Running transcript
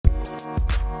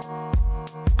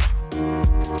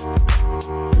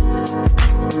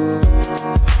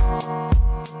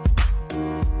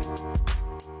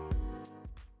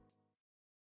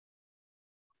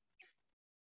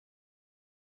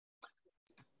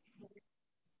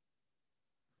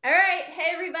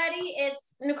Hey everybody,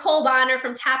 it's Nicole Bonner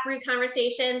from Taproot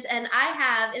Conversations, and I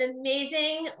have an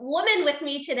amazing woman with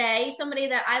me today, somebody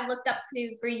that I've looked up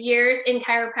to for years in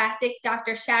chiropractic,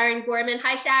 Dr. Sharon Gorman.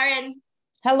 Hi, Sharon.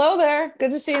 Hello there.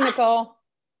 Good to see you, Hi. Nicole.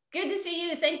 Good to see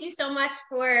you. Thank you so much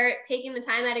for taking the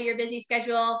time out of your busy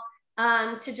schedule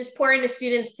to just pour into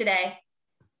students today.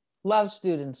 Love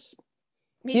students.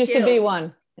 Me Used to be too.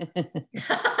 one.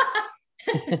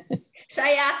 Should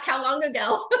I ask how long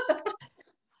ago?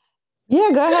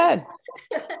 Yeah, go ahead.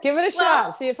 Give it a Well,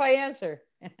 shot. See if I answer.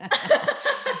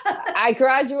 I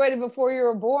graduated before you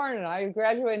were born, and I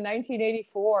graduated in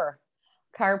 1984.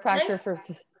 Chiropractor for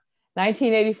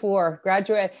 1984.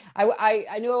 Graduate.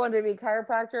 I knew I wanted to be a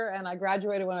chiropractor, and I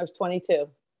graduated when I was 22.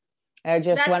 I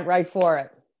just that's went right for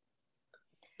it.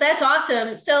 That's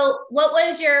awesome. So, what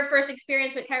was your first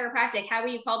experience with chiropractic? How were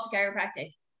you called to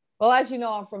chiropractic? Well, as you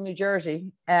know, I'm from New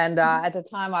Jersey. And Mhm. at the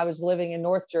time, I was living in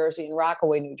North Jersey, in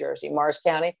Rockaway, New Jersey, Morris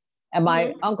County. And my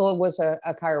Mhm. uncle was a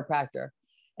chiropractor.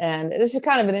 And this is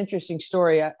kind of an interesting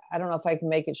story. I don't know if I can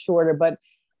make it shorter, but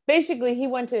basically, he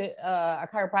went to a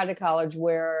chiropractic college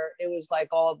where it was like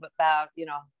all about,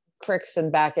 cricks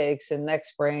and backaches and neck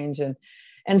sprains.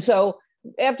 And so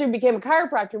after he became a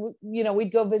chiropractor,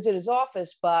 we'd go visit his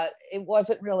office, but it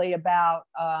wasn't really about,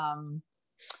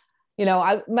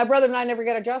 my brother and I never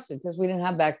got adjusted because we didn't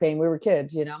have back pain. We were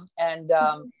kids, and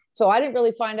Mhm. so I didn't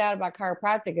really find out about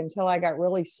chiropractic until I got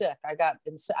really sick. I had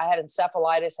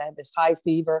encephalitis. I had this high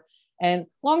fever, and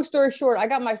long story short, I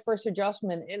got my first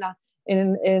adjustment in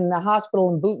the hospital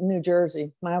in Boonton, New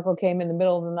Jersey. My uncle came in the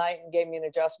middle of the night and gave me an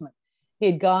adjustment.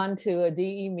 He'd gone to a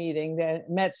DE meeting that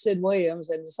met Sid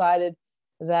Williams and decided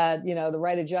that the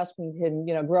right adjustment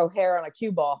can grow hair on a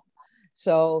cue ball.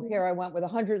 So here I went with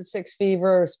 106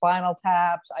 fever, spinal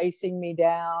taps, icing me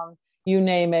down, you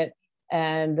name it,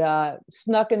 and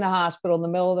snuck in the hospital in the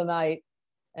middle of the night.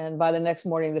 And by the next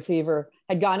morning, the fever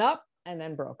had gone up and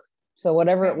then broke. So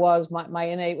whatever it was, my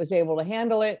innate was able to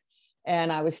handle it. And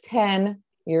I was 10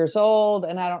 years old.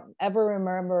 And I don't ever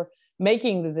remember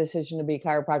making the decision to be a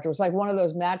chiropractor. It was like one of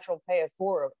those natural pay it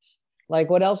forwards. Like,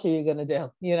 what else are you going to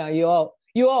do? You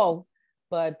all,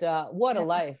 but what a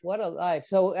life, what a life.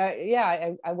 So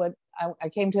yeah, I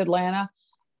came to Atlanta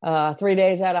 3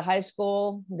 days out of high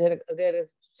school, did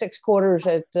 6 quarters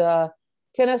at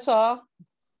Kennesaw,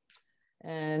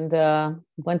 and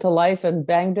went to life and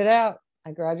banged it out.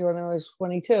 I graduated when I was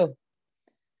 22.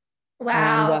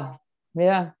 And Wow.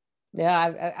 yeah,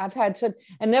 yeah, I've had such,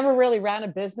 I never really ran a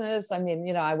business. I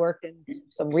mean, I worked in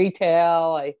some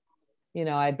retail. I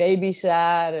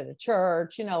babysat at a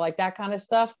church, like that kind of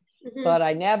stuff. But Mhm.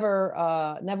 I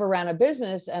never ran a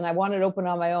business, and I wanted to open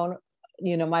on my own,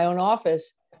 my own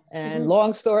office. And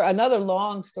Mhm. another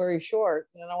long story short,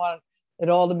 I don't want it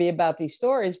all to be about these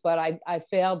stories, but I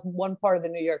failed one part of the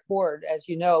New York board. As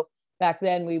you know, back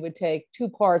then we would take two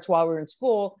parts while we were in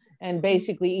school, and Mhm.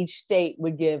 basically each state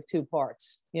would give two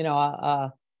parts,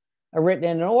 a written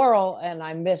and an oral, and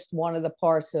I missed one of the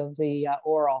parts of the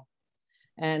oral.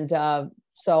 And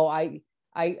so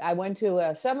I went to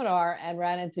a seminar and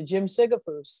ran into Jim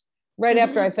Sigafus right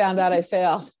after I Mhm. found out I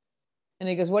failed. And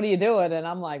he goes, "What are you doing?" And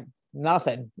I'm like,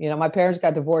 "Nothing." My parents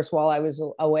got divorced while I was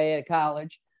away at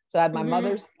college. So I had my Mhm.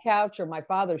 mother's couch or my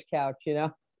father's couch.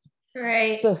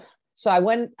 Right. So so I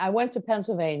went to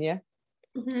Pennsylvania,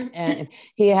 Mhm. and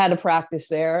he had a practice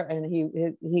there, and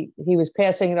he was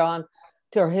passing it on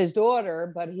to his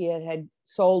daughter, but he had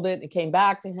sold it. It came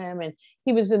back to him, and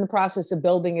he was in the process of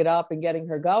building it up and getting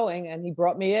her going. And he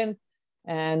brought me in,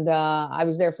 and I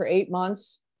was there for 8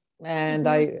 months, and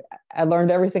Mhm. I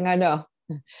learned everything I know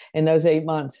in those 8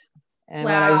 months. And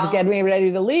when I was Wow. getting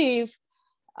ready to leave,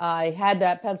 I had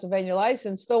that Pennsylvania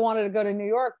license, still wanted to go to New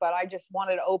York, but I just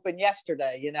wanted to open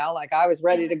yesterday, like I was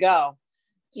ready to go.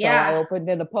 So I Yeah. opened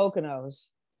in the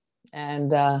Poconos,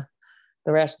 and the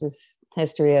rest is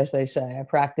history, as they say. I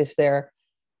practiced there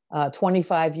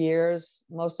 25 years,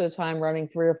 most of the time running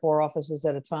 3 or 4 offices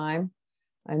at a time.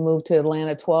 I moved to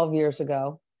Atlanta 12 years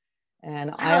ago,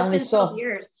 and I Wow, it's only been 12 saw,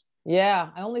 years.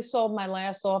 yeah, I only sold my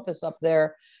last office up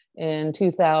there in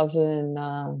 2000,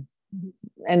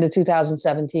 end of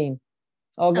 2017.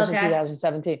 August of Okay.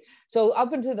 2017. So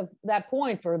up until that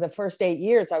point, for the first 8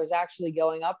 years, I was actually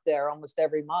going up there almost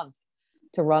every month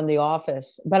to run the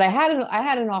office. But I had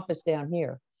an office down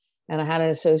here, and I had an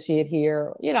associate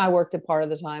here. I worked it part of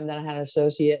the time. Then I had an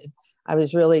associate. I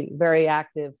was really very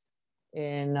active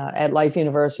in at Life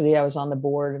University. I was on the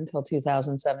board until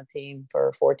 2017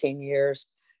 for 14 years.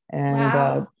 And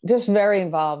Wow. just very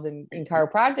involved in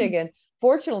chiropractic. And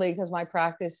fortunately, because my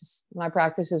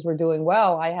practices were doing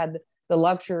well, I had the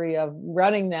luxury of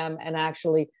running them and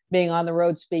actually being on the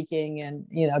road speaking and,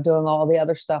 you know, doing all the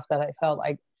other stuff that I felt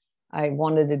like I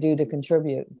wanted to do to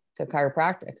contribute to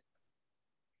chiropractic.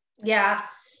 Yeah.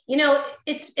 You know,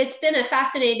 it's been a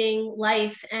fascinating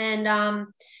life. And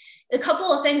a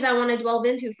couple of things I want to delve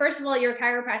into. First of all, your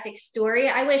chiropractic story.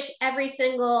 I wish every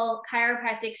single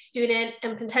chiropractic student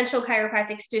and potential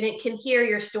chiropractic student can hear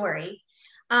your story,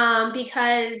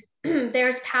 because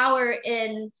there's power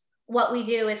in what we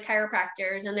do as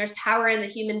chiropractors, and there's power in the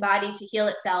human body to heal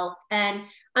itself. And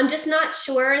I'm just not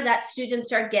sure that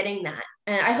students are getting that.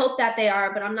 And I hope that they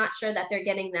are, but I'm not sure that they're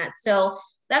getting that. So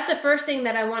that's the first thing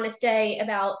that I want to say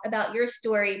about your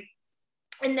story.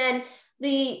 And then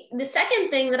the second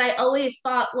thing that I always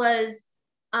thought was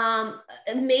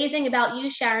amazing about you,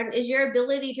 Sharon, is your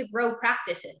ability to grow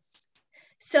practices.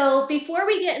 So before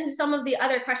we get into some of the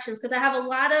other questions, because I have a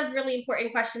lot of really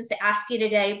important questions to ask you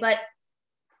today, but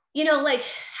you know, like,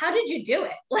 how did you do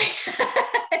it? Like,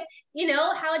 you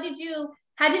know, how did you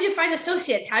find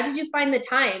associates? How did you find the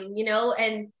time? You know,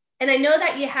 and I know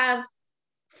that you have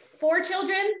 4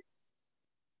 children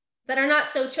that are not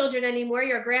so children anymore.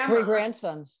 Your grandma. 3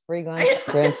 grandsons. 3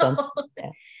 grandsons. Yeah.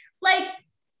 Like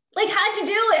how'd you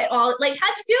do it all? Like,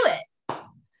 how'd you do it?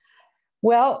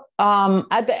 Well,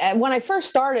 when I first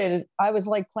started, I was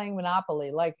like playing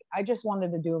Monopoly. Like, I just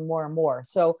wanted to do more and more.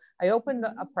 So I opened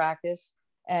a practice,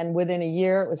 and within a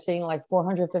year, it was seeing like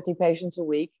 450 patients a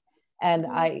week. And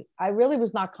I really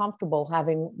was not comfortable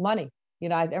having money. You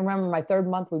know, I remember my 3rd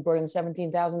month, we brought in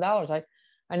 $17,000.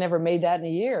 I never made that in a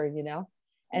year, you know?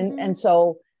 And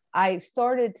so I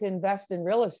started to invest in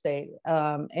real estate,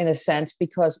 in a sense,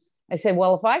 because I said,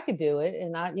 well, if I could do it,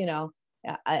 and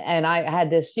I had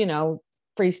this, you know,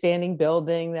 freestanding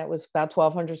building that was about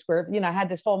 1,200 square, you know, I had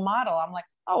this whole model. I'm like,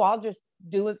 oh, I'll just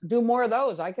do more of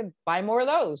those. I could buy more of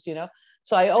those, you know?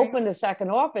 So I opened a second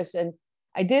office, and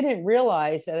I didn't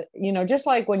realize that, you know, just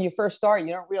like when you first start, you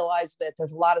don't realize that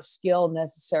there's a lot of skill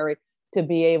necessary to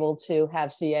be able to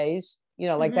have CAs. You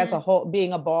know, like that's a whole,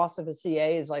 being a boss of a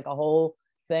CA is like a whole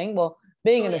thing. Well,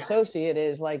 being an associate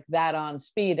is like that on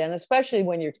speed. And especially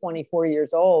when you're 24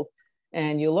 years old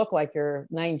and you look like you're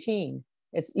 19,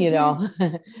 it's, you know,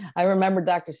 I remember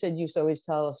Dr. Sid used to always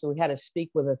tell us we had to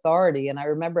speak with authority. And I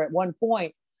remember at one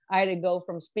point I had to go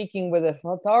from speaking with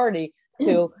authority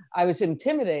to I was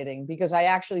intimidating, because I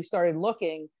actually started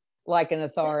looking like an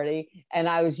authority, and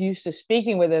I was used to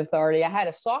speaking with authority. I had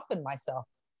to soften myself,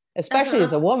 especially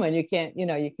as a woman. You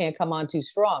can't come on too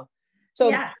strong.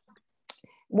 So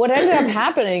what ended up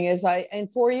happening is in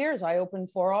 4 years, I opened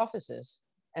 4 offices,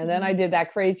 and then I did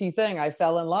that crazy thing. I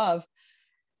fell in love.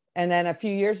 And then a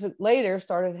few years later,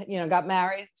 got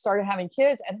married, started having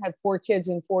kids, and had 4 kids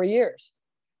in 4 years.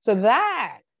 So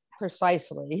that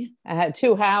precisely, I had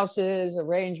 2 houses, a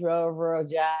Range Rover, a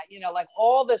Jag, you know, like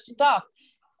all this stuff.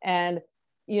 And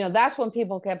you know, that's when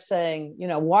people kept saying, you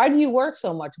know, why do you work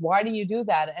so much? Why do you do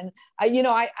that? And I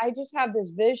just have this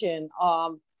vision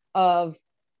of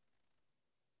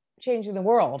changing the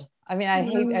world. I mean,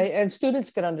 and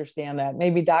students can understand that.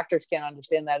 Maybe doctors can't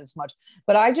understand that as much,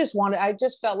 but I just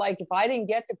felt like if I didn't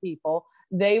get to people,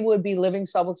 they would be living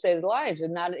subluxated lives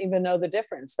and not even know the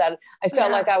difference. That I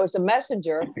felt like I was a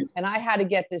messenger, and I had to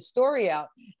get this story out.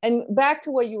 And back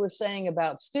to what you were saying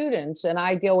about students, and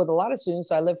I deal with a lot of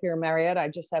students. I live here in Marietta. I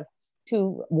just have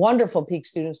 2 wonderful peak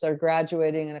students that are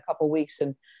graduating in a couple of weeks.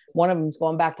 And one of them is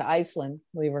going back to Iceland,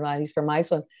 believe it or not, he's from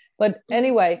Iceland. But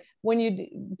anyway, when you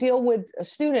deal with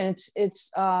students, the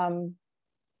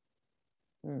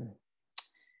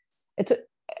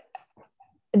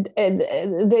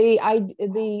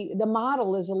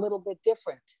model is a little bit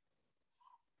different.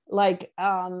 Like,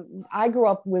 I grew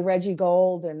up with Reggie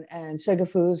Gold and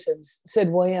Sigafus and Sid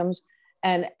Williams,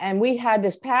 and we had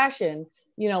this passion,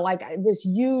 you know, like this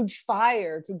huge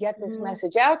fire to get this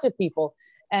message out to people.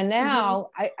 And now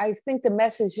I think the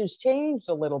message has changed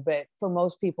a little bit for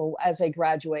most people as they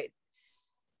graduate.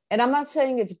 And I'm not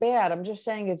saying it's bad. I'm just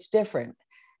saying it's different.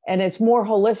 And it's more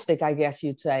holistic, I guess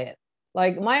you'd say it.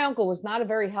 Like, my uncle was not a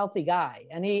very healthy guy,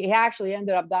 and he actually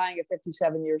ended up dying at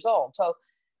 57 years old. So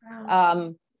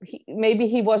maybe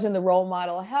he wasn't the role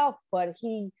model of health, but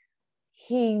he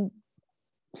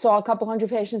saw a couple hundred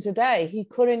patients a day. He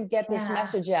couldn't get this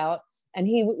message out. And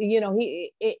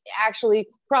he actually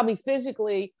probably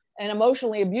physically and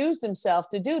emotionally abused himself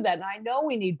to do that. And I know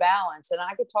we need balance. And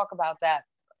I could talk about that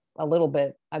a little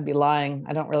bit. I'd be lying.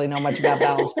 I don't really know much about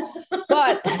balance.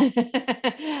 But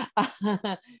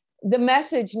the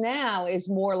message now is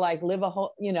more like live a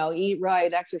whole, you know, eat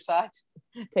right, exercise,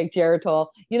 take Geritol,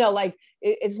 you know, like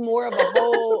it's more of a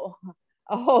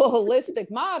a whole holistic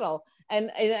model.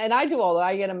 And I do all that.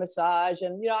 I get a massage,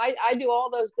 and, you know, I do all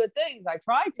those good things. I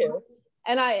try to.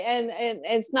 And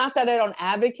it's not that I don't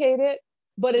advocate it,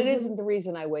 but it isn't the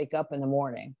reason I wake up in the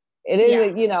morning. It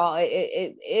is, you know,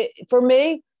 it for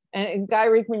me, and Guy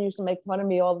Riekman used to make fun of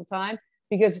me all the time,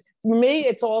 because for me,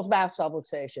 it's all about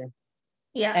subluxation.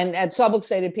 Yeah. And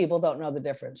subluxated people don't know the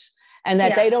difference, and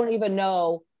that they don't even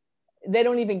know, they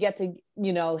don't even get to,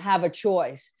 you know, have a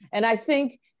choice. And I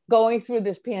think going through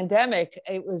this pandemic,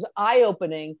 it was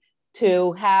eye-opening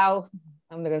to how,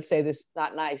 I'm going to say this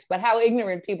not nice, but how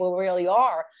ignorant people really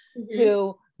are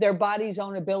to their body's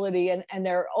own ability and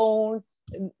their own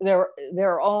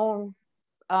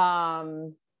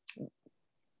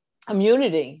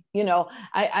immunity. You know,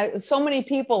 so many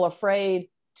people afraid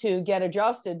to get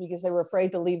adjusted because they were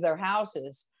afraid to leave their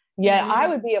houses. Yet I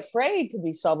would be afraid to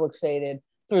be subluxated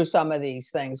through some of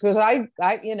these things, because I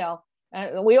you know,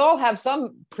 we all have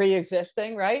some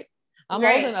pre-existing, right? I'm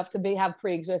old enough to have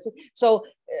pre-existing. So,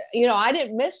 you know, I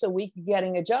didn't miss a week of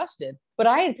getting adjusted, but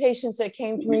I had patients that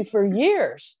came to me for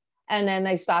years, and then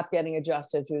they stopped getting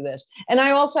adjusted through this. And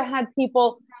I also had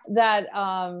people that,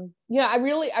 you know, I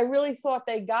really thought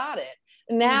they got it.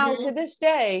 Now to this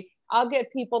day, I'll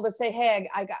get people to say, hey,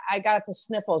 I got the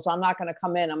sniffles. I'm not going to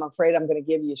come in. I'm afraid I'm going to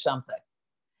give you something.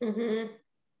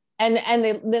 And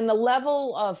then the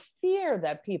level of fear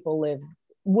that people live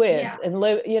with and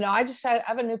live, you know, I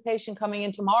have a new patient coming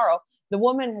in tomorrow. The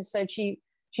woman has said she's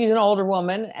an older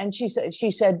woman, and she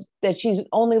said that she's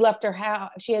only left her house.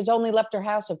 She has only left her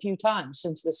house a few times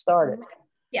since this started.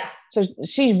 Yeah. So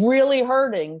she's really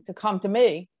hurting to come to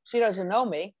me. She doesn't know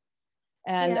me.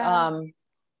 And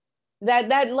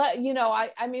that you know,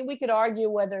 I mean, we could argue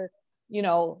whether, you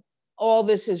know, all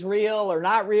this is real or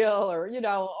not real, or, you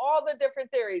know, all the different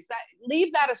theories. That,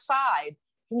 leave that aside.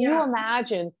 Can you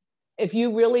imagine if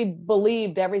you really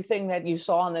believed everything that you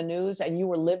saw on the news and you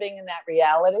were living in that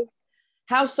reality?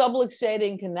 How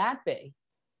subluxating can that be?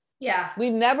 Yeah.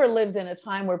 We've never lived in a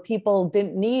time where people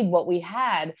didn't need what we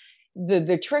had.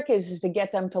 The trick is to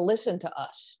get them to listen to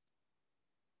us,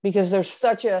 because there's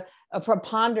such a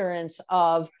preponderance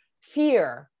of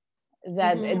fear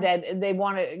that they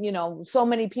want to, you know, so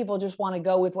many people just want to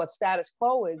go with what status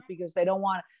quo is, because they don't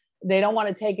want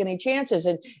to take any chances.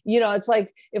 And, you know, it's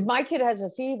like, if my kid has a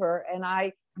fever and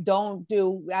I don't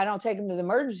take him to the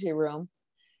emergency room,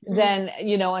 then,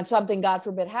 you know, and something, God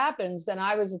forbid, happens, then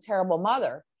I was a terrible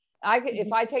mother.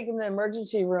 If I take him to the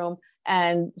emergency room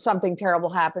and something terrible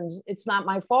happens, it's not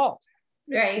my fault.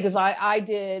 Right. Because I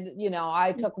did, you know,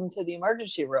 I took him to the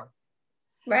emergency room.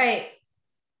 Right.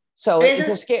 So it's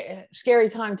a scary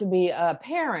time to be a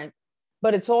parent,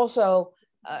 but it's also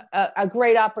a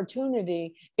great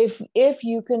opportunity if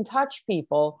you can touch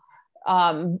people.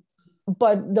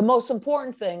 But the most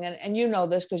important thing, and you know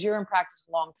this because you're in practice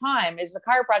a long time, is the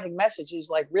chiropractic message is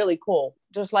like really cool.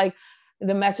 Just like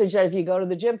the message that if you go to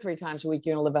the gym 3 times a week,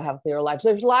 you're going to live a healthier life. So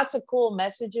there's lots of cool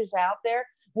messages out there.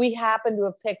 We happen to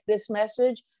have picked this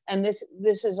message, and this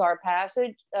is our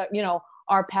passage, you know,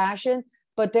 our passion,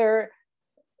 but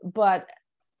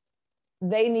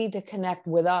they need to connect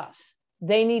with us.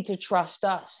 They need to trust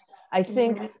us. I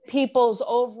think people's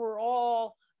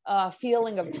overall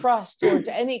feeling of trust towards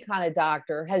any kind of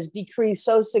doctor has decreased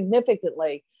so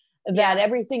significantly that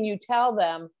everything you tell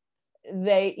them,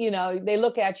 they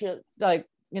look at you like,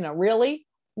 you know, really,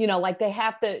 you know, like they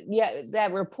have to,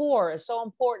 that rapport is so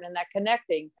important, and that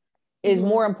connecting is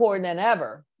more important than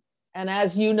ever. And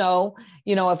as you know,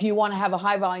 if you want to have a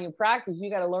high volume practice, you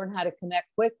got to learn how to connect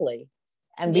quickly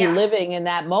and be living in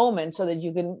that moment so that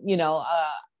you can, you know,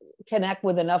 connect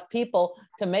with enough people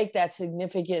to make that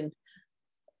significant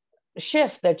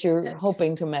shift that you're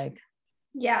hoping to make.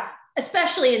 Yeah.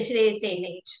 Especially in today's day and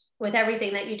age with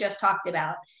everything that you just talked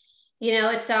about. You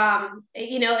know, it's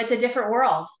it's a different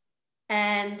world.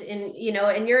 And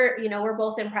we're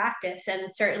both in practice, and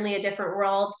it's certainly a different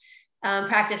world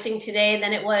practicing today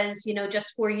than it was, you know,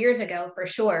 just 4 years ago, for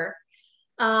sure.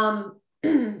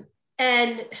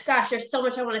 And gosh, there's so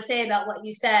much I want to say about what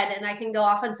you said, and I can go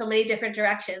off on so many different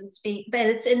directions, but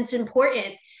it's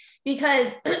important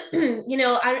because, you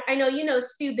know, I know, you know,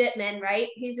 Stu Bittman, right?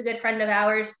 He's a good friend of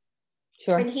ours.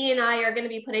 Sure. And he and I are going to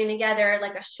be putting together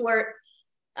like a short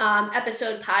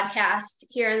episode podcast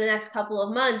here in the next couple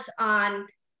of months on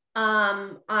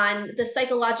the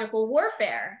psychological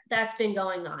warfare that's been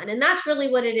going on. And that's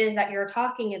really what it is that you're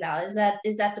talking about, is that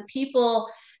the people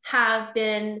have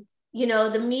been, you know,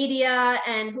 the media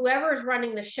and whoever is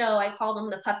running the show, I call them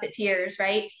the puppeteers,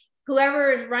 right?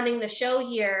 Whoever is running the show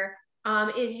here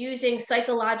is using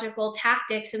psychological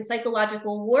tactics and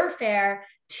psychological warfare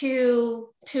to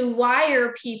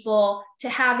wire people to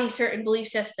have these certain belief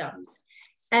systems.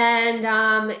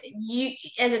 And you,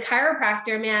 as a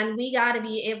chiropractor, man, we got to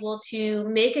be able to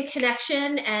make a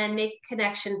connection and make a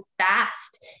connection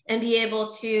fast and be able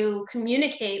to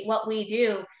communicate what we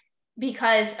do,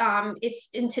 because it's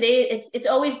in today, it's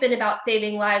always been about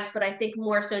saving lives, but I think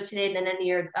more so today than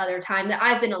any other time that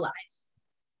I've been alive.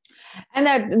 And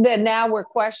that now we're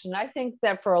questioned. I think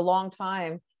that for a long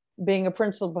time, being a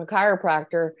principal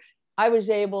chiropractor, I was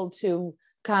able to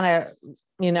kind of,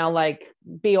 like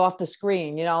be off the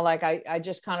screen, like I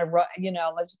just kind of, I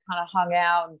just kind of hung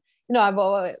out. And,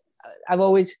 I've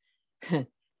always,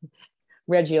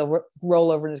 Reggie will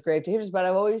roll over in his grave to hear, but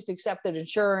I've always accepted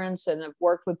insurance and I've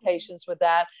worked with patients with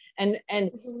that. And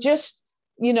just,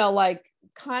 like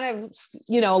kind of,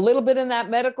 a little bit in that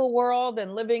medical world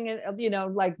and living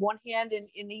in, like one hand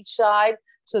in each side,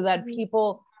 so that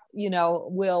people,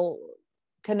 will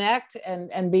connect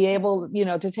and be able,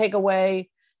 to take away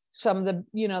some of the,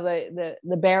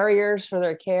 the barriers for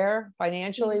their care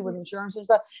financially with insurance and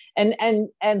stuff.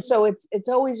 And so it's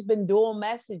always been dual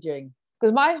messaging,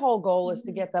 because my whole goal is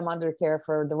to get them under care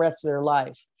for the rest of their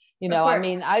life. I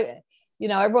mean,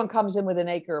 everyone comes in with an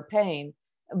ache or pain,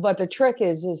 but the trick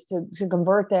is to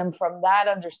convert them from that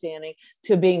understanding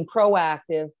to being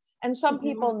proactive. And some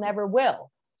people never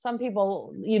will. Some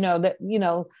people,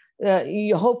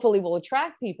 you hopefully will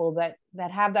attract people that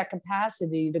have that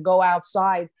capacity to go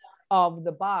outside of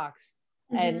the box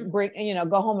and bring,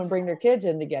 go home and bring their kids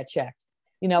in to get checked.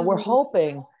 We're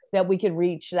hoping that we can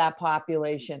reach that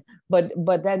population, but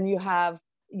then you have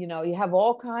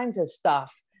all kinds of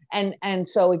stuff. And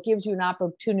so it gives you an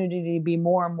opportunity to be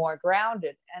more and more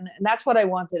grounded. And that's what I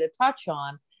wanted to touch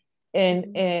on.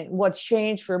 And what's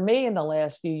changed for me in the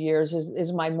last few years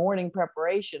is my morning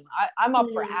preparation. I'm up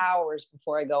for hours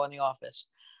before I go in the office.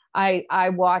 I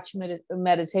watch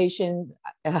meditation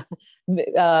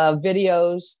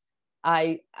videos.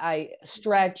 I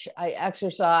stretch, I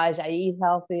exercise, I eat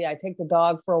healthy. I take the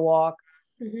dog for a walk.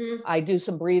 I do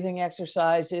some breathing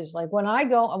exercises. Like when I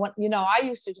go, I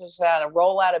used to just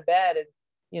roll out of bed and,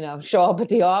 show up at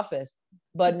the office.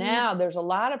 But now there's a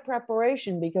lot of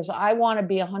preparation, because I want to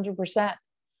be 100%.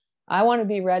 I want to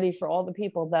be ready for all the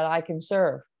people that I can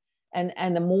serve.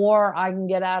 And the more I can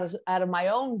get out of my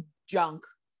own junk,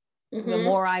 the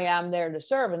more I am there to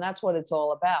serve. And that's what it's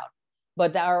all about.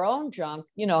 But our own junk,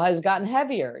 has gotten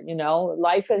heavier,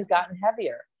 life has gotten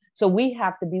heavier. So we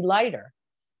have to be lighter.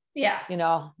 Yeah.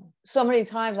 So many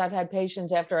times I've had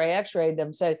patients after I x-rayed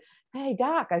them say, "Hey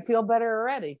doc, I feel better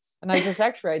already." And I just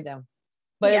x-rayed them.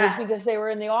 But it was because they were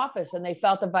in the office and they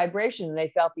felt the vibration and they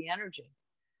felt the energy.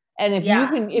 And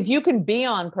if you can be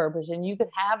on purpose and you can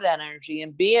have that energy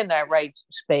and be in that right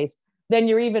space, then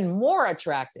you're even more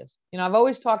attractive. I've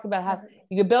always talked about how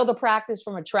you can build a practice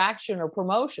from attraction or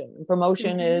promotion. And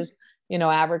promotion is,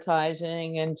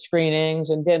 advertising and screenings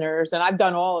and dinners. And I've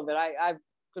done all of it.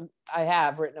 I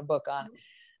have written a book on it.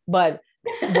 But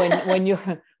when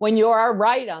you are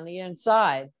right on the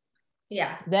inside,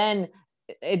 then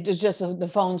it is just the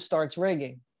phone starts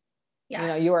ringing.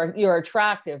 Yes. You're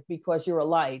attractive because you're a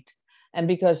light, and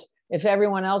because if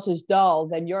everyone else is dull,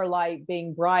 then your light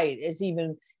being bright is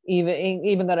even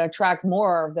going to attract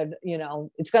more of the,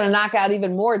 it's going to knock out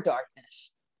even more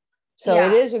darkness. So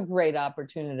it is a great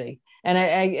opportunity. And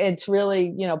it's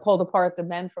really, pulled apart the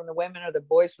men from the women or the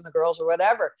boys from the girls or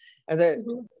whatever.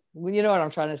 You know what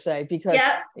I'm trying to say? Because,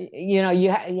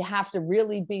 you have to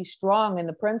really be strong in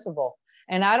the principle.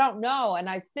 And I don't know. And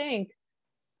I think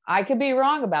I could be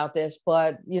wrong about this,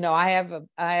 but, I have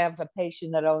a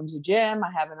patient that owns a gym.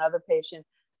 I have another patient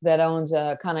that owns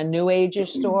a kind of new age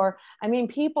store. I mean,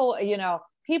 people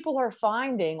are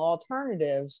finding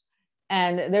alternatives,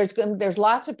 and there's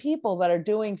lots of people that are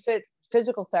doing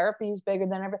physical therapy is bigger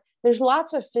than ever. There's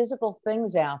lots of physical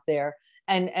things out there,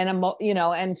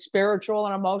 and spiritual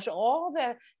and emotional, all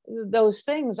those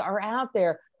things are out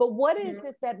there. But what is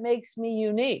it that makes me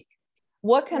unique?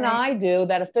 What can I do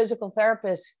that a physical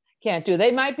therapist can't do?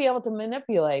 They might be able to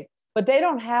manipulate, but they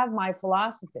don't have my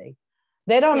philosophy.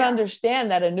 They don't understand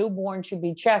that a newborn should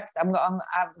be checked. I'm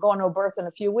going to a birth in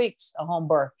a few weeks, a home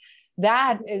birth.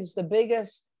 That is the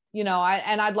biggest,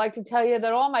 I'd like to tell you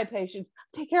that all my patients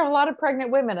take care of a lot of pregnant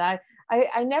women. I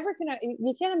never can,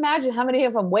 you can't imagine how many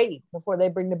of them wait before they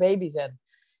bring the babies in.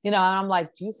 And I'm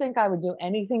like, do you think I would do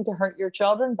anything to hurt your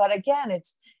children? But again,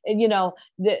 it's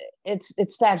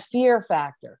that fear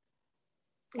factor.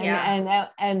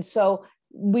 And so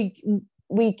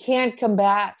we can't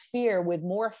combat fear with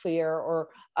more fear or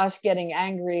us getting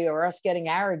angry or us getting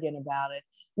arrogant about it.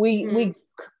 We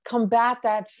combat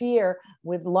that fear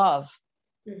with love.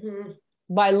 Mm-hmm.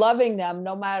 By loving them,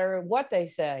 no matter what they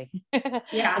say.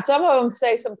 Yeah. And some of them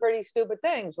say some pretty stupid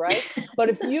things, right? But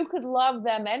if you could love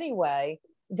them anyway,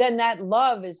 then that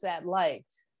love is that light.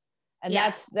 And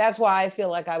that's why I feel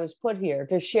like I was put here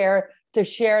to share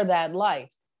that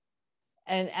light.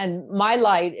 And my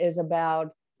light is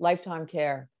about lifetime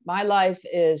care. My life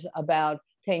is about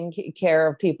taking care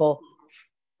of people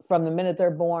from the minute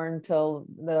they're born till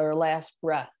their last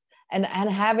breath, and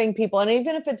having people, and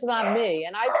even if it's not me,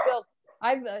 and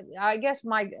I guess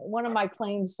one of my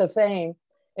claims to fame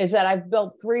is that I've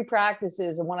built 3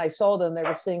 practices, and when I sold them, they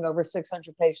were seeing over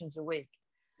 600 patients a week.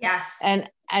 Yes. And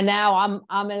now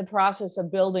I'm in the process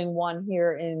of building one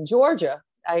here in Georgia.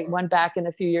 I went back in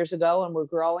a few years ago, and we're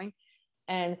growing.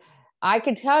 And I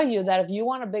can tell you that if you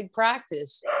want a big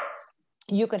practice,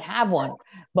 you could have one.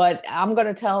 But I'm going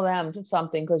to tell them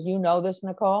something, because you know this,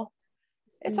 Nicole.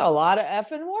 It's a lot of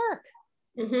effing work.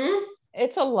 Mm-hmm.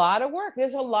 It's a lot of work.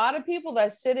 There's a lot of people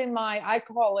that sit in I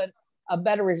call it a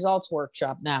better results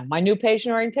workshop now. My new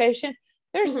patient orientation.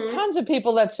 There's tons of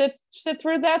people that sit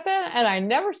through that then, and I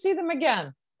never see them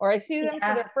again. Or I see them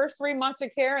for their first 3 months of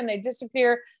care, and they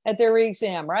disappear at their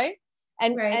re-exam, right?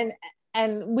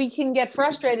 And we can get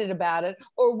frustrated about it,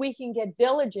 or we can get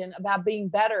diligent about being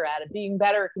better at it, being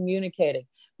better at communicating.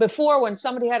 Before, when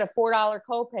somebody had a $4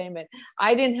 copayment,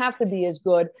 I didn't have to be as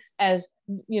good as,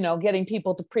 getting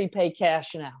people to prepay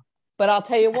cash now. But I'll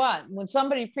tell you what, when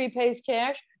somebody prepays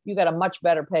cash, you got a much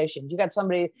better patient. You got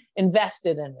somebody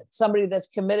invested in it, somebody that's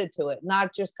committed to it,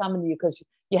 not just coming to you because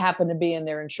you happen to be in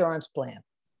their insurance plan.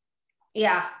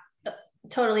 Yeah,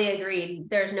 totally agreed.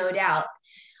 There's no doubt.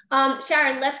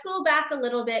 Sharon, let's go back a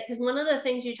little bit, because one of the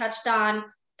things you touched on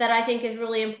that I think is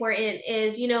really important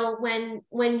is,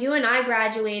 when you and I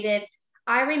graduated,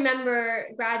 I remember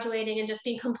graduating and just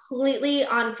being completely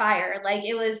on fire. Like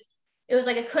it was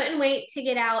like I couldn't wait to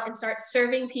get out and start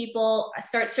serving people,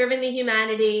 start serving the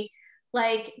humanity.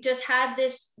 Like just had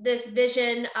this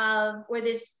vision of, or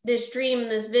this dream,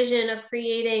 this vision of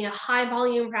creating a high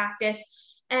volume practice.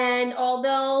 And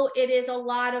although it is a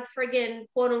lot of friggin'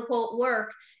 quote unquote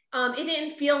work, it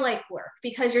didn't feel like work,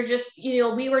 because you're just,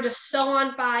 we were just so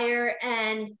on fire,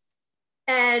 and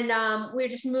we're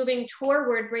just moving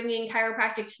toward bringing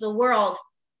chiropractic to the world.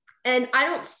 And I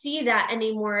don't see that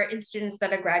anymore in students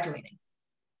that are graduating.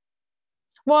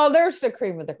 Well, there's the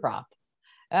cream of the crop.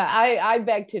 I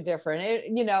beg to differ.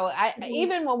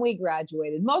 Even when we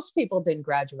graduated, most people didn't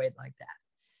graduate like that.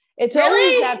 It's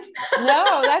really? Always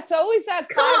that's always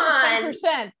that 5 or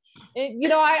 10%.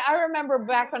 I remember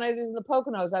back when I was in the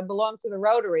Poconos, I belonged to the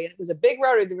Rotary, and it was a big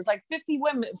Rotary. There was like 50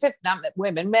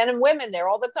 men and women there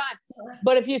all the time.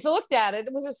 But if you looked at it,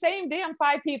 it was the same damn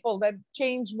 5 people that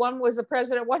changed. One was the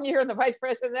president one year and the vice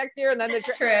president next year. And then it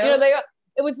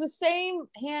was the same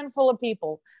handful of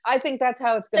people. I think that's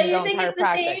how it's going to go in chiropractic. So you think it's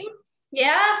the same?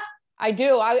 Yeah. I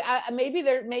do.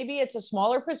 Maybe it's a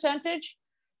smaller percentage,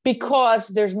 because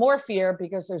there's more fear,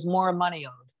 because there's more money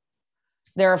owed.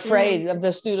 They're afraid of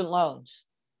the student loans.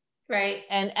 Right.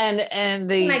 And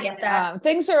I get that.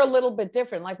 Things are a little bit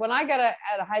different. Like when I got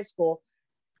out of high school,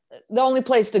 the only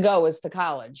place to go is to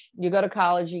college. You go to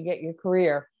college, you get your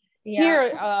career. Yeah.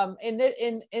 Here,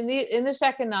 in this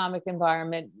economic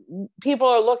environment, people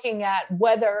are looking at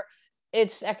whether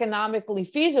it's economically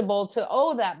feasible to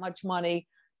owe that much money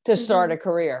to start a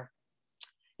career.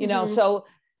 So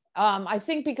I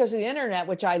think because of the internet,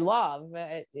 which I love,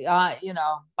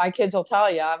 my kids will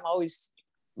tell you, I'm always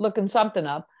looking something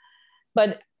up,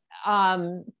 but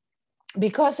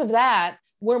because of that,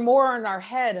 we're more in our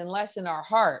head and less in our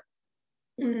heart.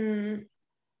 Mm-hmm.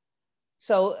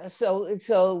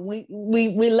 So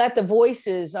we let the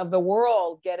voices of the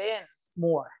world get in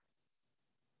more.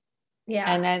 Yeah.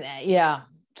 And then,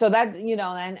 so that,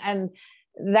 and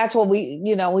that's what we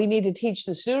need to teach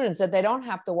the students, that they don't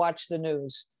have to watch the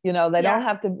news. They don't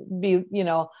have to be,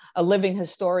 a living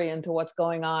historian to what's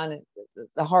going on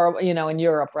the horrible, in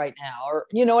Europe right now, or,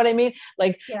 you know what I mean?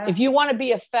 Like, if you want to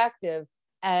be effective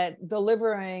at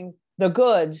delivering the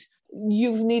goods,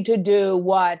 you need to do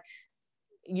what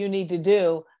you need to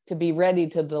do to be ready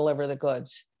to deliver the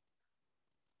goods.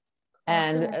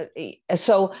 Awesome. And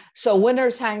so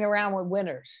winners hang around with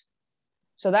winners.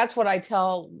 So that's what I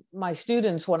tell my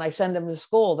students when I send them to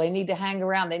school. They need to hang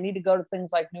around. They need to go to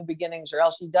things like New Beginnings or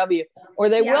LCW, or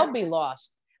they will be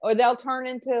lost, or they'll turn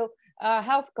into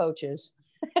health coaches.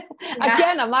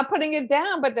 Again, I'm not putting it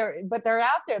down, but they're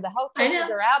out there. The health coaches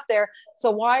are out there.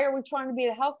 So why are we trying to be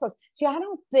a health coach? See, I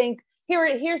don't think,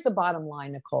 here's the bottom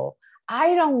line, Nicole.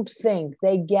 I don't think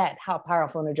they get how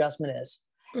powerful an adjustment is.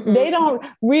 Mm-hmm. They don't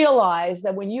realize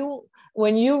that when you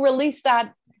when you release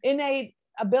that innate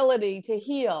ability to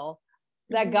heal,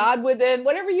 that God within,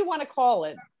 whatever you want to call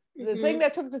it, the thing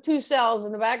that took the 2 cells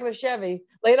in the back of a Chevy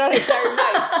late on a Saturday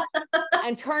night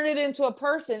and turn it into a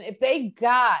person, if they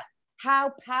got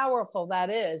how powerful that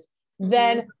is,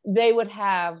 then they would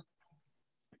have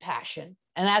passion.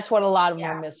 And that's what a lot of them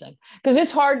are missing, because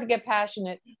it's hard to get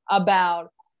passionate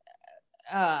about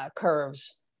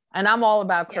curves. And I'm all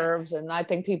about curves. And I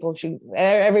think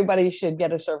everybody should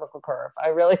get a cervical curve. I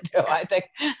really do. I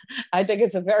think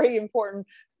it's a very important,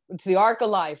 it's the arc of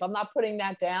life. I'm not putting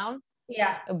that down.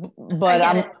 Yeah.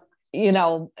 But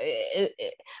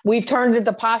we've turned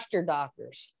into posture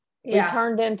doctors. Yeah. We've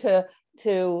turned into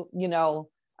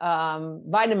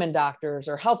vitamin doctors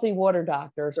or healthy water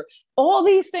doctors, or all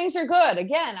these things are good.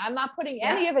 Again, I'm not putting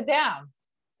any of it down.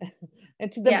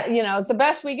 It's it's the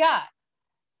best we got.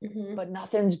 But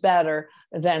nothing's better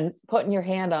than putting your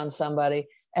hand on somebody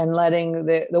and letting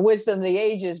the wisdom of the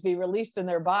ages be released in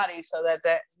their body so that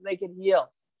they can heal.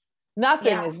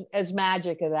 Nothing is as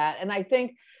magic as that. And I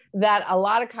think that a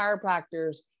lot of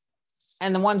chiropractors,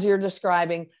 and the ones you're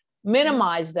describing,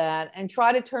 minimize that and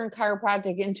try to turn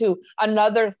chiropractic into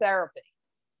another therapy.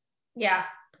 Yeah.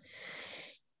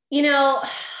 I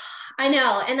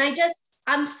know. And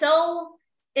I'm so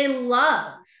in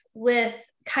love with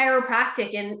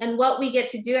chiropractic and what we get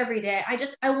to do every day.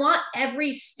 I want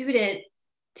every student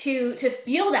to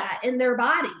feel that in their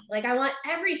body. Like, I want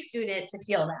every student to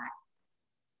feel that.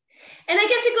 And I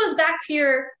guess it goes back to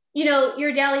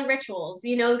your daily rituals,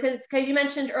 because you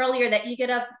mentioned earlier that you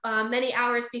get up many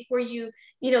hours before you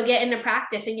get into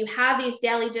practice, and you have these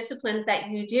daily disciplines that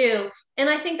you do.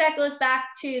 And I think that goes back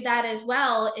to that as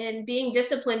well, in being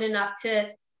disciplined enough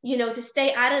to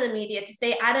stay out of the media, to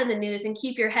stay out of the news, and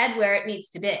keep your head where it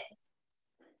needs to be.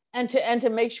 And to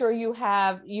make sure you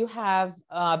have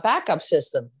a backup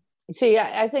system. See,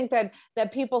 I think that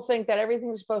people think that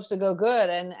everything's supposed to go good,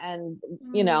 and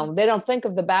they don't think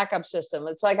of the backup system.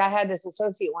 It's like, I had this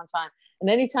associate one time, and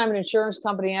anytime an insurance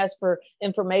company asked for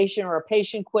information or a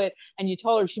patient quit and you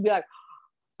told her, she'd be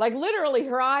like literally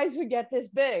her eyes would get this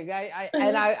big. I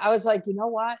was like, you know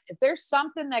what? If there's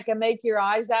something that can make your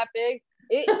eyes that big,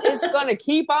 it's going to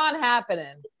keep on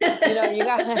happening. You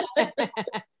got.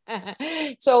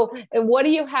 So what do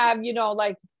you have?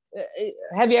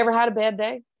 Have you ever had a bad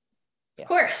day? Of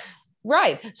course.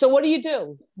 Right. So what do?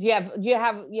 Do you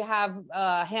have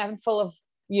a handful of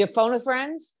your phone of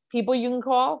friends, people you can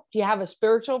call? Do you have a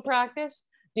spiritual practice?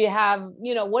 Do you have,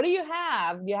 what do you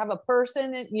have? Do you have a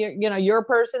person, your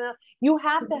person? You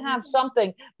have to have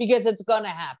something, because it's going to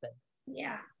happen.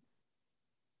 Yeah.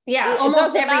 Yeah. It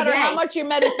doesn't matter how much you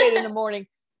meditate in the morning.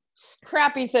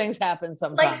 Crappy things happen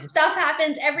sometimes. Like, stuff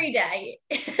happens every day.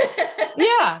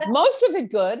 Yeah, most of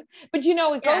it good, but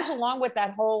it goes along with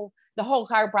the whole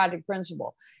chiropractic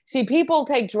principle. See, people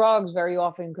take drugs very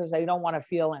often because they don't want to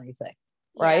feel anything,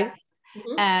 right?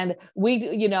 And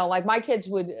we, like my kids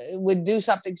would do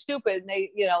something stupid, and they,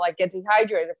 like get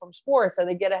dehydrated from sports, and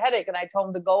they get a headache, and I told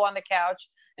them to go on the couch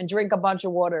and drink a bunch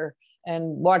of water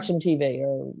and watch some TV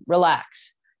or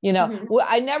relax.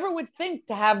 I never would think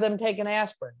to have them take an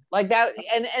aspirin like that.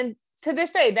 And to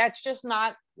this day, that's just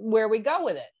not where we go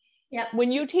with it. Yep.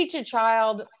 When you teach a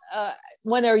child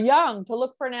when they're young to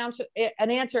look for an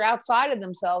answer outside of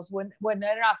themselves when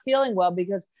they're not feeling well,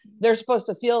 because they're supposed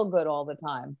to feel good all the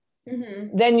time,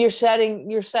 then you're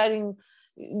setting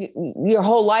your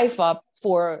whole life up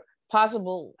for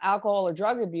possible alcohol or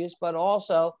drug abuse, but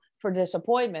also for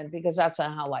disappointment, because that's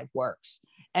not how life works.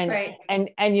 And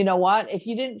you know what? If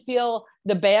you didn't feel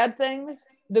the bad things,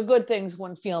 the good things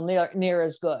wouldn't feel near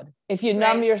as good. If you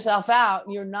numb yourself out,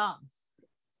 you're numb.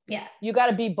 Yeah. You got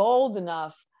to be bold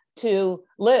enough to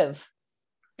live.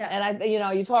 Yeah. And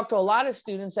you talk to a lot of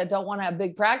students that don't want to have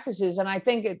big practices. And I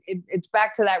think it's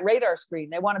back to that radar screen.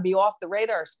 They want to be off the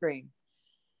radar screen.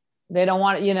 They don't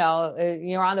want,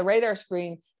 you're on the radar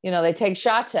screen, they take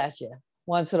shots at you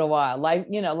once in a while. Like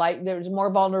there's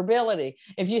more vulnerability.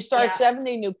 If you start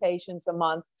 70 new patients a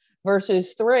month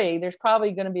versus 3, there's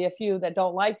probably going to be a few that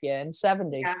don't like you, and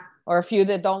 70, or a few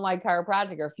that don't like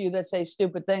chiropractic, or a few that say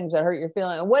stupid things that hurt your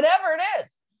feeling, whatever it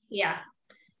is. Yeah.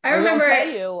 I remember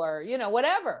pay you, or,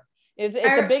 whatever. It's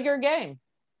a bigger game.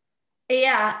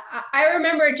 Yeah. I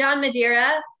remember John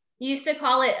Madeira used to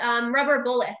call it rubber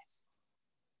bullets.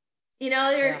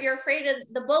 You're afraid of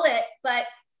the bullet, but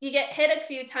you get hit a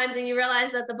few times and you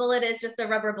realize that the bullet is just a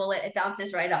rubber bullet. It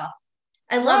bounces right off.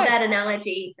 I love that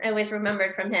analogy. I always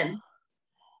remembered from him.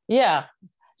 Yeah.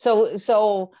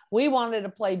 So we wanted to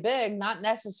play big, not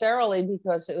necessarily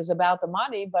because it was about the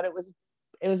money, but it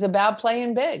was about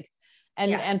playing big.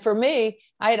 And for me,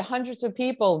 I had hundreds of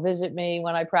people visit me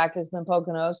when I practiced in the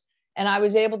Poconos, and I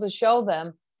was able to show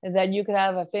them that you could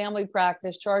have a family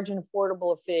practice, charge an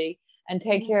affordable fee, and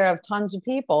take care of tons of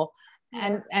people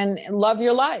and love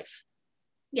your life.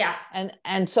 Yeah.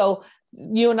 And so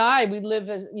you and I, we live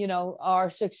as, you know, our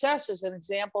success is an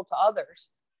example to others.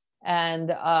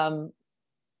 And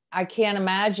I can't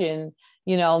imagine,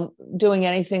 you know, doing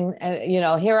anything, you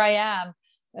know, here I am,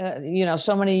 you know,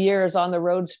 so many years on the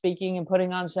road speaking and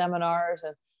putting on seminars.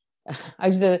 And I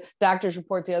did a doctor's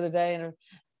report the other day, and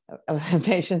a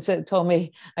patient told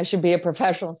me I should be a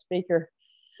professional speaker.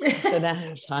 I said, I don't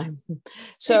have time.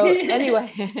 So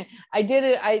anyway, I did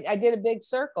it. I did a big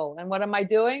circle. And what am I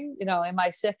doing? You know, in my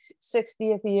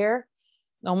 60th year,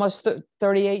 almost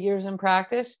 38 years in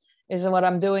practice, is what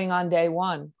I'm doing on day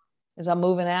one, is I'm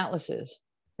moving atlases,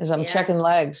 is I'm checking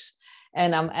legs,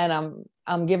 and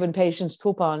I'm giving patients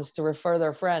coupons to refer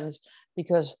their friends,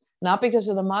 because not because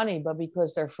of the money, but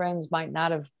because their friends might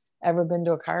not have ever been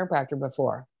to a chiropractor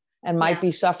before and might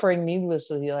be suffering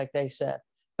needlessly, like they said.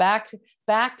 Back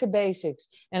to basics.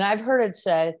 And I've heard it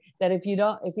said that if you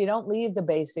don't leave the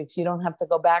basics, you don't have to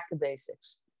go back to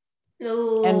basics.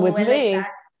 Ooh, and with I me, like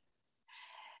that.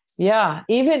 Yeah,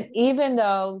 even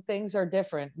though things are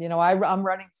different, you know, I'm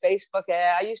running Facebook.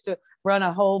 I used to run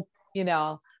a whole, you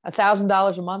know,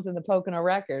 $1,000 a month in the Pocono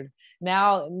Record.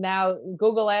 Now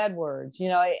Google AdWords, you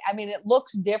know, I mean, it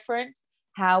looks different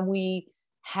how we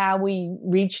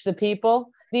reach the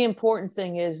people. The important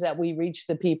thing is that we reach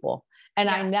the people. And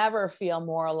I never feel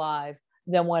more alive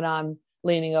than when I'm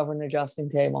leaning over an adjusting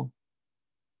table.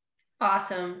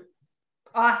 Awesome.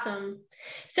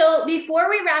 So before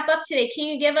we wrap up today, can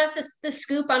you give us the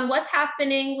scoop on what's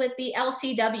happening with the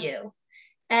LCW?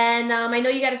 And I know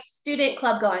you got a student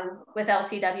club going with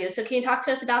LCW. So can you talk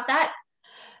to us about that?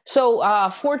 So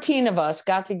 14 of us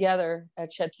got together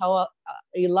at Chateau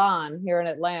Elan here in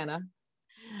Atlanta.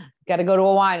 Got to go to a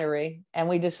winery, and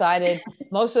we decided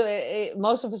most of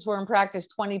us were in practice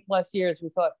 20 plus years. We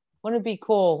thought, wouldn't it be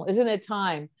cool? Isn't it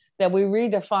time that we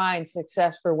redefine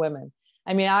success for women?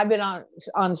 I mean, I've been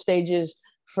on stages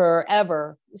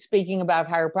forever speaking about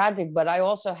chiropractic, but I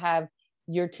also have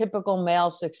your typical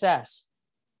male success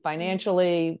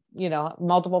financially, you know,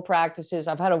 multiple practices.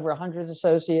 I've had over 100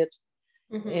 associates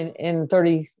in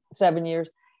 37 years.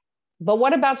 But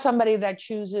what about somebody that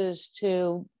chooses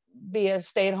to be a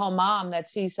stay-at-home mom that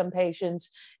sees some patients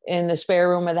in the spare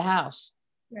room of the house?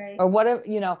 Right. Or what,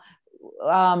 you know,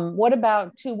 what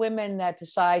about two women that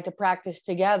decide to practice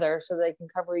together so they can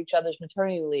cover each other's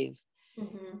maternity leave?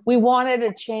 We wanted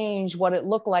to change what it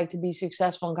looked like to be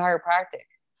successful in chiropractic.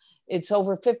 It's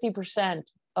over 50%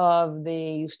 of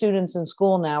the students in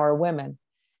school now are women.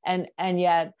 And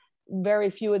yet very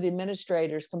few of the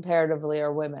administrators comparatively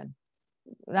are women.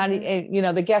 Not, you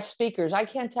know, the guest speakers. I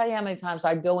can't tell you how many times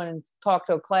I'd go in and talk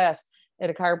to a class at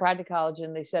a chiropractic college,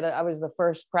 and they said I was the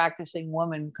first practicing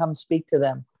woman come speak to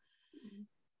them.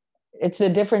 It's a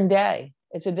different day.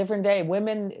 It's a different day.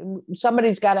 Women,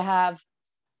 somebody's got to have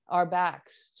our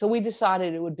backs. So we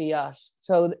decided it would be us.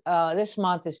 So this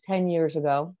month is 10 years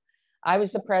ago. I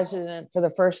was the president for the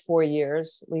first 4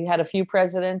 years. We had a few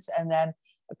presidents, and then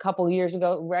a couple of years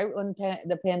ago, right when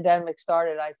the pandemic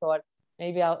started, I thought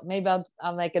maybe I'll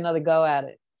make another go at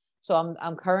it. So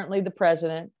I'm currently the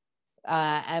president,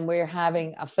 and we're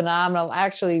having a phenomenal.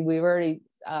 Actually, we've already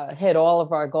hit all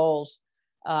of our goals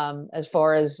as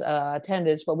far as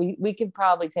attendance, but we could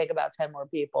probably take about 10 more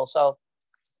people. So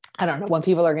I don't know when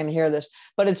people are going to hear this,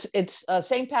 but it's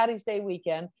St. Patty's Day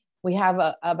weekend. We have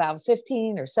about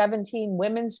 15 or 17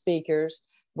 women speakers.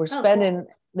 We're spending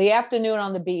the afternoon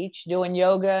on the beach doing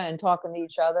yoga and talking to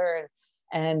each other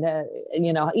and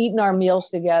you know, eating our meals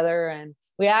together. And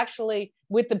we actually,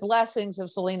 with the blessings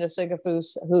of Selena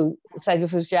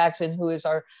Sigafus Jackson, who is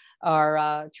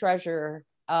our treasurer,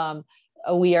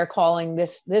 we are calling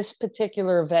this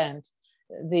particular event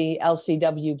the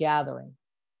LCW Gathering.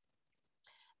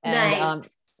 And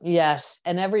nice. Yes,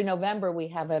 and every November we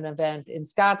have an event in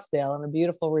Scottsdale in a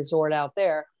beautiful resort out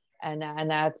there, and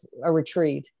that's a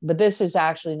retreat. But this is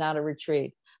actually not a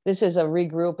retreat. This is a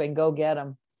regroup and go get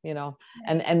them, you know,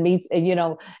 and meet. You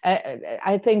know,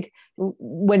 I think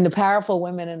when the powerful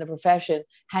women in the profession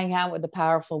hang out with the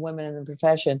powerful women in the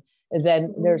profession,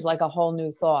 then there's like a whole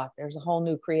new thought. There's a whole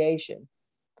new creation.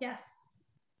 Yes.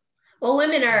 Well,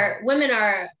 women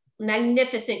are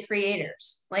magnificent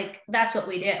creators. Like, that's what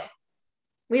we do.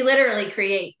 We literally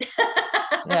create.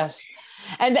 Yes.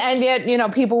 And yet, you know,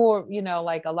 people were, you know,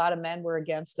 like a lot of men were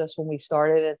against us when we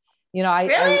started it. You know,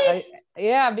 Really?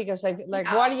 Yeah, because I like,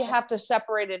 why do you have to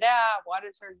separate it out? Why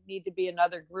does there need to be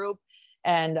another group?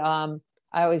 And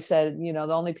I always said, you know,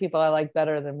 the only people I like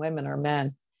better than women are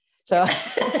men. So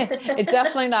it's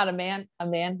definitely not a man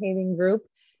hating group.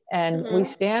 And we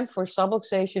stand for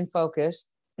subluxation focused.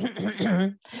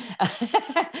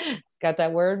 Got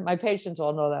that word? My patients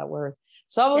all know that word.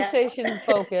 Subluxation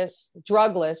focus,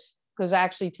 drugless, because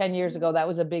actually 10 years ago, that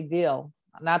was a big deal.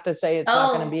 Not to say it's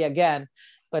not going to be again,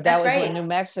 but that was when New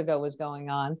Mexico was going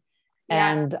on.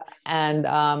 And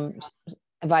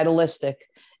vitalistic.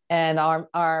 And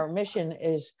our mission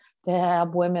is to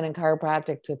help women in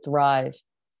chiropractic to thrive.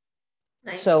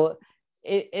 Nice. So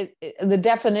the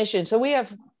definition, so we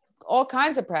have all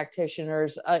kinds of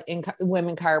practitioners in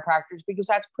women chiropractors, because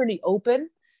that's pretty open,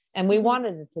 and we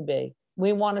wanted it to be.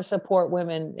 We want to support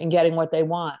women in getting what they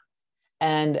want.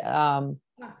 And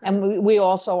and we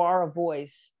also are a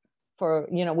voice for,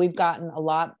 you know, we've gotten a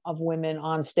lot of women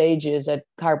on stages at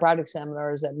chiropractic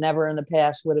seminars that never in the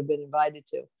past would have been invited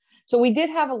to. So we did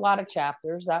have a lot of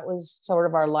chapters. That was sort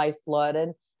of our lifeblood.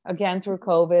 And again, through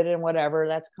COVID and whatever,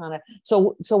 that's kind of,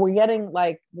 so we're getting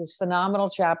like this phenomenal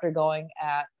chapter going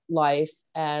at Life.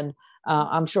 And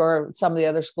I'm sure some of the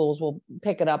other schools will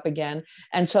pick it up again.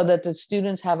 And so that the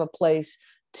students have a place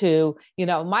to, you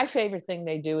know, my favorite thing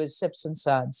they do is sips and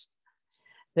suds.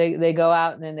 They go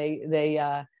out and then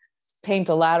they paint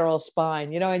a lateral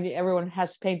spine, you know, and everyone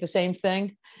has to paint the same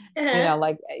thing. You know,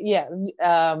 like,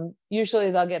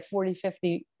 usually they'll get 40,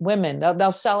 50 women.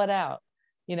 They'll sell it out,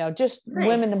 you know, just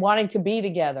women wanting to be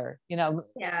together, you know,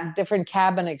 different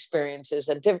cabin experiences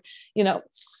and different, you know.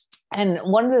 And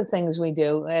one of the things we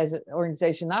do as an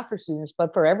organization, not for students,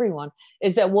 but for everyone,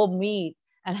 is that we'll meet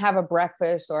and have a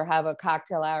breakfast or have a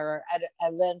cocktail hour at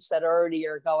events that already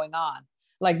are going on,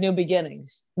 like New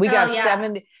Beginnings. We got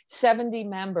 70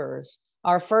 members.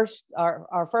 Our first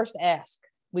ask,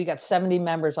 we got 70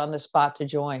 members on the spot to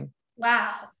join.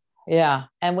 Wow. Yeah.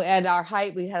 And at our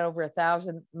height, we had over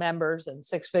 1,000 members and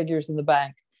 6 figures in the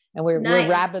bank. And we're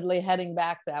rapidly heading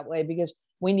back that way, because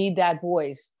we need that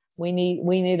voice. We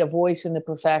need a voice in the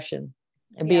profession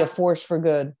and be a force for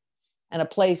good, and a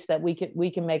place that we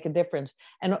can make a difference.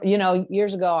 And, you know,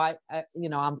 years ago, I you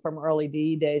know, I'm from early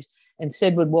DE days, and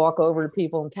Sid would walk over to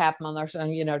people and tap them on their,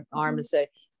 you know, arm and say,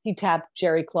 he tapped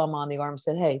Jerry Klum on the arm and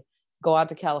said, hey, go out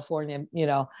to California, you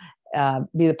know,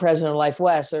 be the president of Life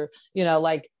West, or, you know,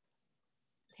 like,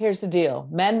 here's the deal.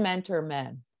 Men mentor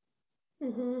men.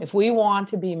 If we want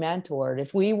to be mentored,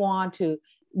 if we want to,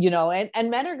 you know, and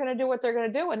men are going to do what they're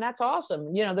going to do. And that's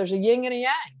awesome. You know, there's a yin and a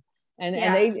yang. And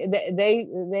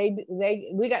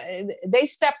they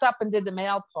stepped up and did the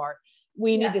male part.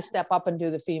 We need to step up and do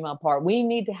the female part. We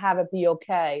need to have it be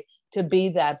okay to be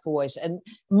that voice. And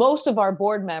most of our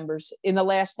board members in the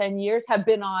last 10 years have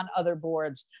been on other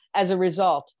boards as a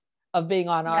result of being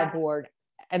on our board,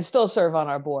 and still serve on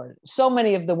our board. So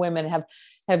many of the women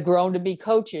have grown to be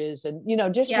coaches, and, you know,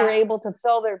 just were able to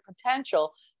fill their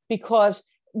potential, because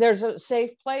there's a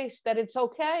safe place that it's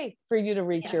okay for you to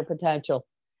reach your potential.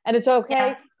 And it's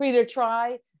okay for you to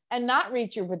try and not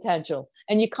reach your potential.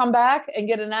 And you come back and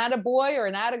get an attaboy or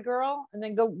an attagirl, and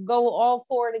then go all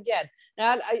for it again.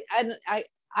 Now,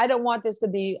 I don't want this to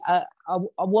be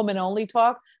a woman only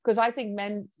talk, because I think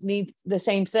men need the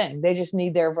same thing. They just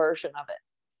need their version of it.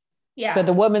 Yeah. But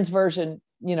the woman's version,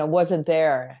 you know, wasn't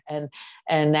there. And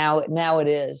now it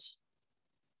is.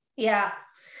 Yeah.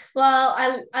 Well,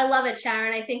 I love it,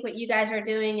 Sharon. I think what you guys are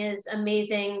doing is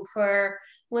amazing for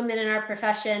women in our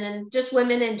profession and just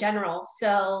women in general.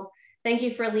 So thank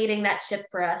you for leading that ship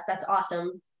for us. That's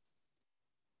awesome.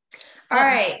 All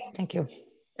right. Thank you.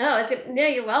 Oh, no,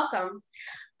 you're welcome.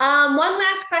 One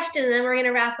last question, and then we're going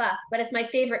to wrap up, but it's my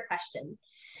favorite question.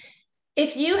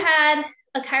 If you had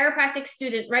a chiropractic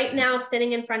student right now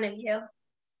sitting in front of you,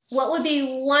 what would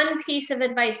be one piece of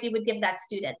advice you would give that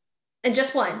student? And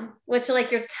just one. What's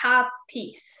like your top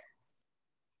piece?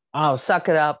 Oh, suck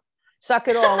it up. Suck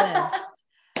it all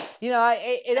in. You know,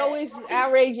 it always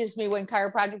outrages me when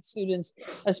chiropractic students,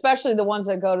 especially the ones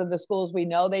that go to the schools we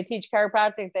know, they teach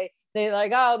chiropractic. They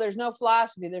like, oh, there's no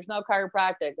philosophy, there's no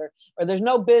chiropractic, or there's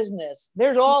no business.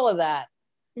 There's all of that.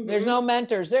 There's no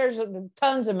mentors. There's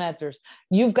tons of mentors.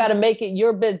 You've got to make it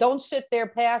your business. Don't sit there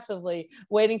passively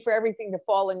waiting for everything to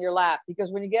fall in your lap,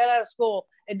 because when you get out of school,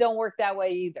 it don't work that way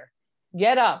either.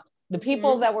 Get up. The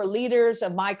people that were leaders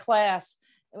of my class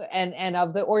and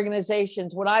of the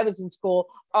organizations when I was in school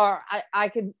are, I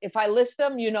could, if I list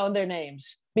them, you know their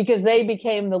names, because they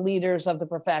became the leaders of the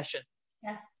profession.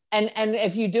 Yes. And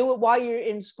if you do it while you're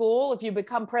in school, if you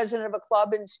become president of a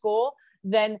club in school,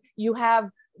 then you have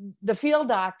the field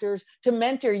doctors to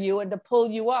mentor you and to pull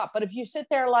you up. But if you sit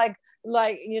there like,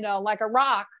 you know, like a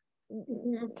rock,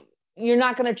 Mhm. you're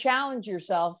not going to challenge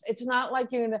yourself. It's not like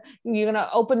you're going to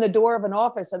open the door of an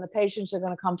office and the patients are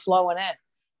going to come flowing in.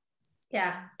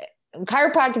 Yeah.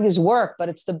 Chiropractic is work, but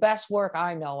it's the best work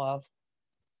I know of.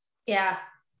 Yeah.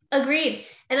 Agreed.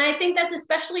 And I think that's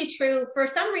especially true for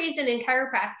some reason in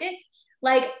chiropractic.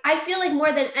 Like, I feel like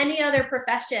more than any other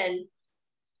profession,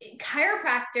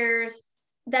 chiropractors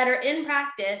that are in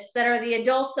practice, that are the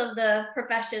adults of the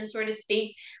profession, so to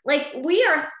speak, like, we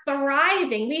are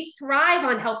thriving. We thrive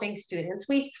on helping students.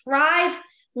 We thrive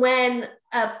when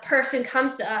a person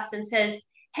comes to us and says,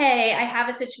 hey, I have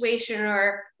a situation,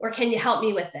 or can you help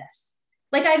me with this?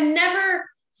 Like, I've never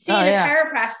seen a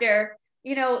chiropractor,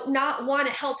 not want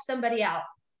to help somebody out.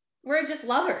 We're just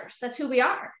lovers. That's who we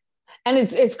are. And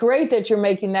it's great that you're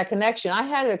making that connection. I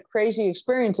had a crazy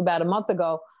experience about a month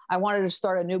ago. I wanted to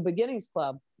start a new beginnings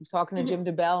club. I was talking to Jim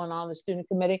DeBell and on the student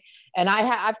committee. And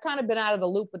I've kind of been out of the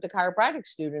loop with the chiropractic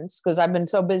students because I've been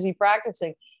so busy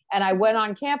practicing. And I went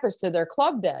on campus to their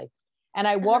club day and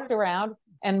I walked around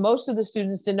and most of the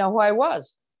students didn't know who I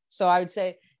was. So I would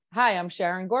say, hi, I'm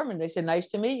Sharon Gorman. They said, nice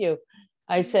to meet you.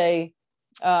 I say,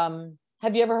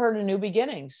 have you ever heard of New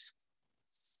Beginnings?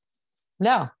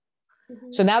 No.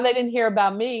 So now they didn't hear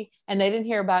about me and they didn't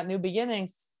hear about New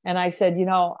Beginnings. And I said,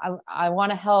 I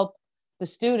want to help the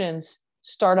students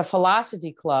start a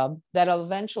philosophy club that'll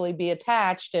eventually be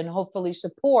attached and hopefully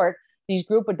support these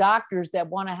group of doctors that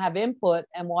want to have input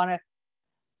and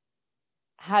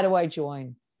how do I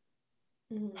join?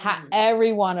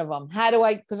 Every one of them.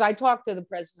 Because I talked to the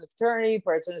president of fraternity,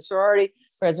 president of sorority,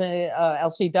 president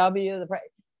of LCW.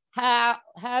 How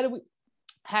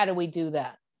do we do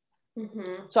that?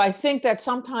 So I think that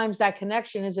sometimes that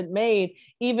connection isn't made,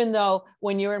 even though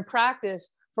when you're in practice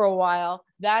for a while,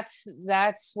 that's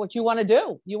what you want to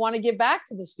do. You want to give back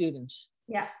to the students.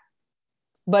 Yeah.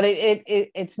 But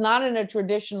it's not in a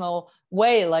traditional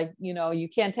way. Like, you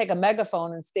can't take a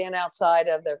megaphone and stand outside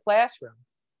of their classroom.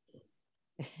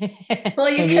 Well,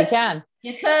 you can.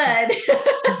 You could.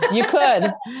 You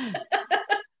could.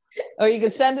 Or you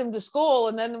could send them to school,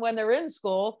 and then when they're in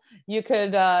school, you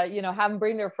could, have them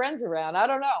bring their friends around. I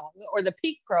don't know, or the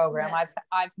Peak program. Yeah.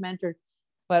 I've mentored,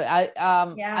 but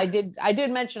I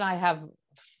did mention I have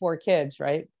 4 kids,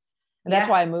 right? And that's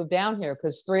why I moved down here,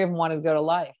 because 3 of them wanted to go to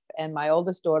Life, and my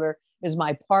oldest daughter is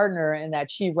my partner in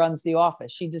that she runs the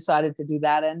office. She decided to do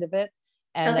that end of it,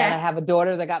 and then I have a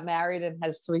daughter that got married and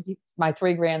has my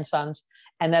 3 grandsons,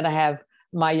 and then I have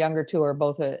my younger 2 are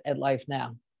both at Life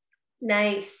now.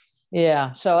 Nice.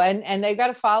 Yeah. So, and they got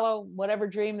to follow whatever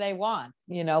dream they want,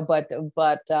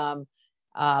 but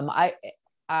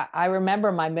I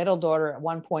remember my middle daughter at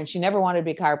one point, she never wanted to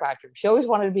be a chiropractor. She always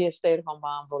wanted to be a stay-at-home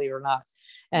mom, believe it or not.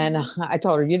 And I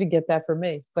told her, you didn't get that from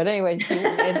me. But anyway,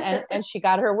 and she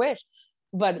got her wish.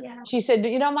 But she said,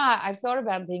 Ma, I've thought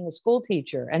about being a school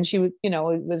teacher. And she,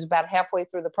 it was about halfway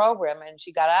through the program and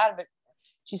she got out of it.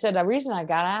 She said, the reason I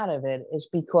got out of it is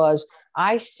because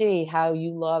I see how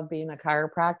you love being a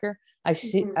chiropractor. I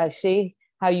see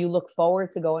how you look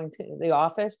forward to going to the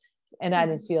office. And I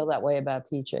didn't feel that way about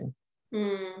teaching.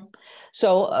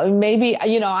 So maybe,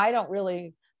 I don't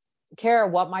really care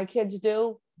what my kids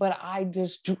do, but I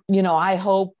just, I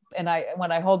hope, and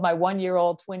when I hold my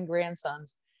 1-year-old twin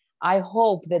grandsons, I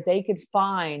hope that they could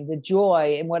find the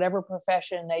joy in whatever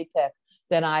profession they pick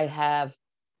that I have.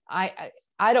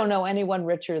 I don't know anyone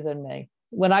richer than me.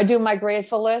 When I do my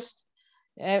grateful list,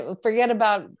 forget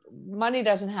about money,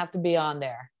 doesn't have to be on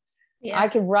there. Yeah. I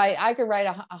could write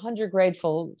 100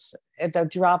 gratefuls at the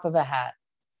drop of a hat.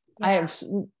 Yeah. I have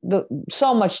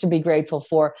so much to be grateful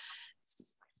for.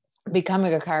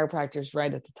 Becoming a chiropractor is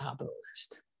right at the top of the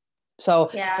list.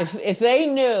 So if they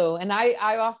knew, and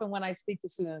I often, when I speak to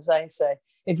students, I say,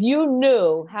 if you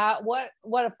knew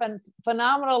what a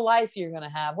phenomenal life you're going to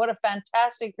have, what a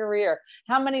fantastic career,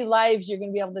 how many lives you're going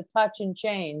to be able to touch and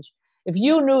change. If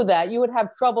you knew that, you would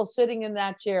have trouble sitting in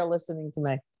that chair listening to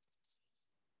me.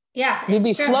 Yeah. You'd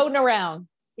be floating around.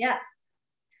 Yeah.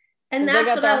 And that's they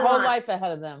got what their I whole want. life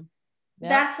ahead of them. Yeah?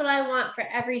 That's what I want for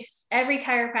every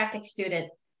chiropractic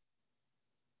student.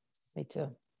 Me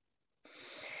too.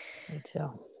 Me too.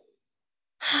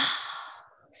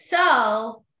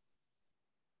 So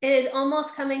it is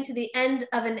almost coming to the end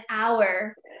of an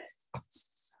hour.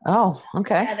 Oh,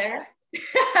 okay. Together.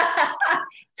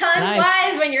 Time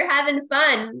flies when you're having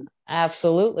fun.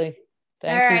 Absolutely.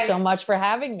 Thank you so much for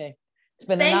having me. It's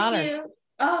been an honor. Thank you.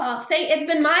 Oh, it's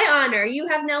been my honor. You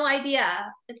have no idea.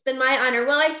 It's been my honor.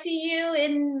 Will I see you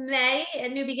in May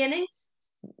at New Beginnings?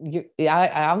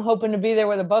 I'm hoping to be there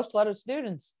with a busload of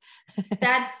students.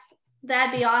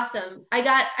 That'd be awesome. I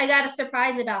got a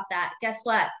surprise about that. Guess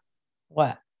what?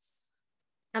 What?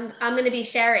 I'm going to be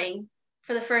sharing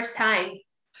for the first time.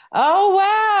 Oh,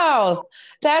 wow.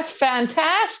 That's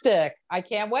fantastic. I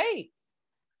can't wait.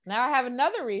 Now I have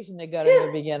another reason to go to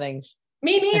New Beginnings.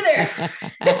 Me neither.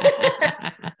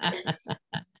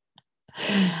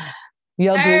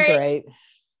 You'll All do right. great.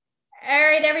 All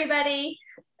right, everybody.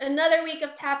 Another week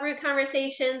of Taproot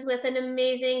Conversations with an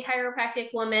amazing chiropractic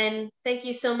woman. Thank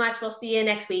you so much. We'll see you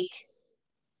next week.